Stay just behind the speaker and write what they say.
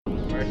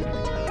mercy.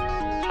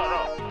 Turn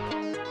up.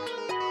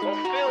 I'm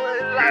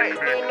feeling like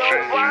Nino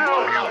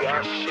Brown.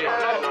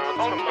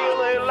 I'm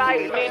feeling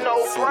like Nino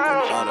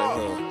Brown.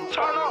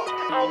 Turn up.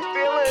 I'm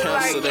feeling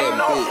like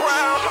Nino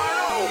Brown.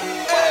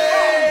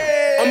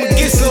 I'ma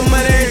get some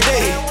money every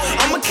day.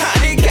 I'ma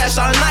count the cash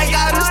all night.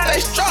 Gotta stay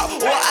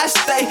strapped where I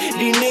stay.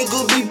 These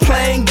niggas be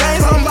playing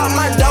games. I'm about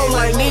my dough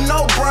like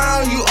Nino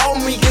Brown. You owe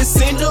me, get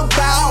sent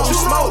about. You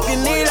smoking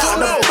it out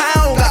the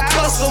pound. Got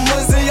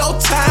customers in your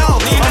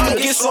town. I'ma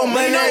get some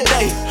money every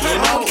day.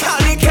 I'ma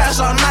count the cash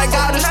all night.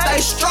 Gotta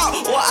stay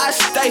strapped where I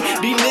stay.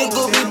 These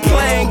niggas be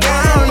playing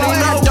games. Need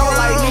my dough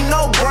like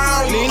Nino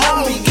Brown. You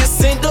owe me, get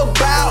sent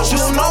about. You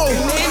smoking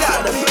it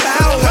out the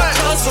pound. Got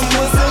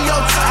customers in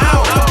your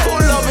town.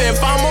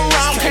 If I'm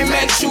around, can't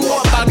match you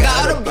up, I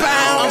gotta bounce.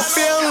 I'm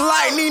feeling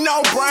like Nino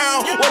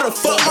Brown, where the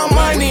fuck my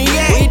money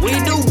at? We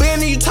do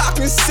Benny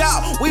talking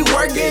south, we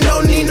working,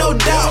 don't need no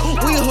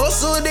doubt. We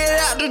hustled it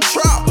out the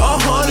trap,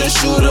 100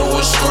 shooter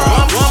with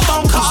strap. One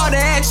phone call to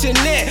action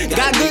net,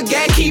 got good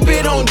gas, keep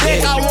it on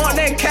deck. I want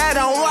that cat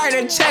on white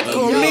and check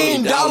 $1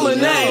 million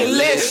name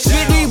list.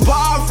 50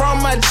 bar from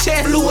my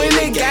chest, flew in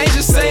the game,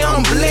 just say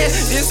I'm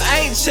blessed. This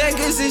ain't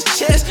checkers, it's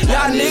chess,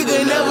 y'all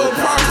nigga never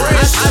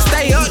progress. I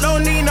stay up,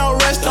 don't need no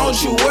rest, don't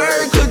you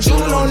worry, cause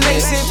Juno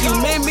next. If you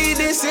met me,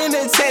 this in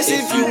the test.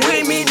 If you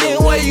with me,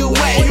 then where you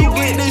at? You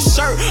get this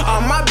shirt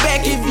on my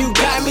back. If you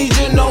got me,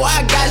 just know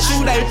I got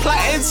you. They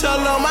plotting, tell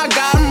them I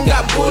got them.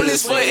 Got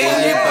bullets for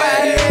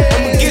anybody.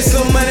 I'ma get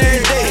some money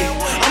every day.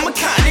 I'ma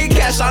count the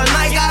cash all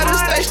night. Gotta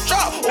stay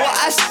strapped where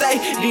I stay.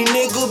 These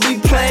niggas be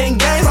playing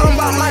games. I'm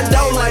about my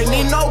dough like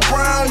Nino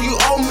Brown. You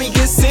owe me,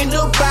 get sent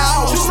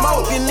about. You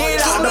smoking it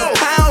out the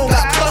pound.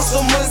 Got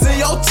customers in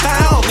your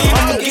town.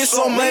 I'ma get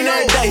some money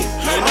every day.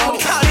 I'ma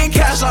count the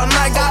cash all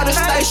night. Gotta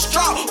stay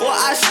strapped where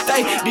I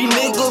stay. These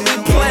niggas be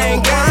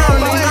playing games.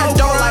 Need my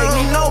dough like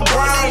Nino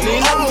Brown. You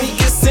owe me,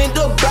 get sent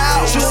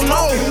about. You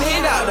smoking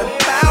it out the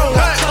pound.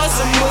 Got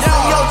customers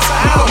in your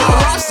town. My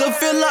roster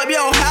fill up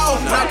your house.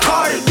 My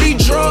card be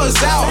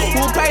drugs out.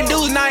 Who pay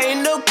dues not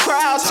in the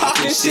crowd.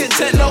 Talking shit,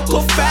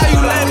 technical foul.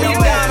 You let me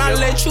down, I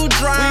let you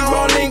drown. We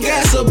rolling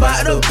gas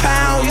about the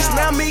pound. You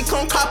smell me,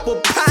 come cop a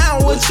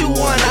pound. What you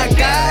want, I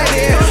got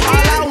it.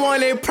 All I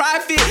want is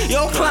profit.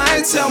 Your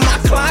clientele, my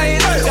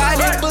client. Got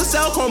it for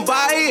sale, come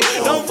buy it.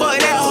 Don't fuck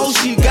that hoe,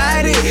 she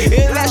got it.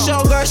 If that's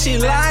your girl, she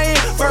lying.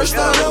 First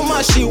of the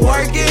month, she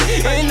working.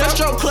 In the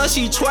stroke club,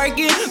 she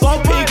twerking.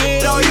 Gon' pick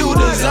it on, you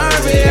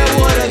deserve it. And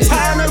what a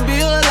time to be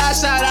alive.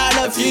 Shout out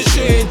the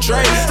Future and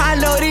Drake. I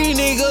know these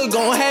niggas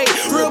gon' hate.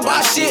 Real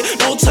bout shit,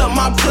 don't touch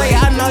my plate.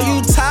 I know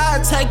you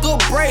tired, take a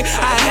break.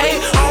 I hate,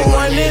 I'm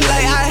running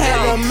late. I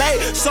had a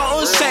mate,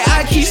 something shake.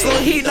 I keep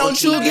some heat,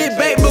 don't you get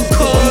bait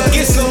because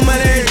get some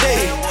money every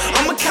day.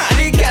 I'ma count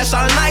the cash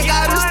all night.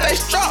 Gotta stay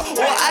strapped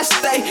where I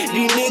stay.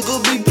 These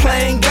niggas be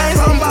playing games.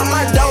 I'm about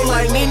my dough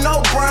like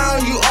Nino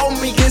Brown. You owe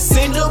me, get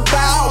sent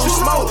about. You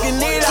smoking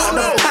it out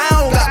the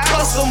pound. Got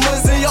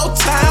customers in your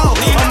town.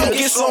 I'ma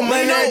get some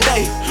money every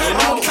day.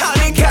 I'ma count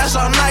the cash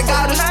all night.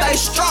 Gotta stay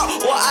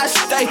strapped where I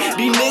stay.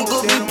 These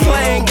niggas be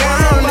playing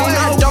games. Need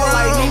my dough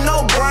like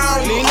Nino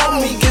Brown. You owe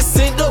me, get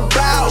sent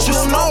about. You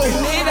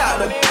smoking it out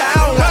the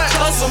pound. Got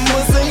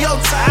customers in your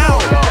town.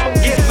 I'ma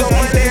get some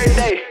money every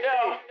day.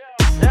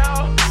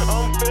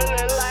 I'm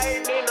feeling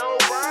like Nino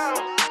Brown.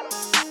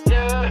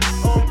 Yeah,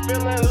 I'm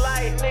feeling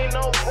like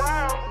Nino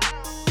Brown.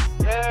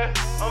 Yeah,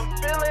 I'm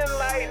feeling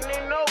like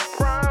Nino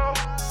Brown.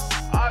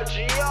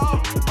 RGO,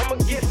 I'ma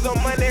get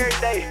some money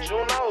every day.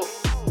 Juno.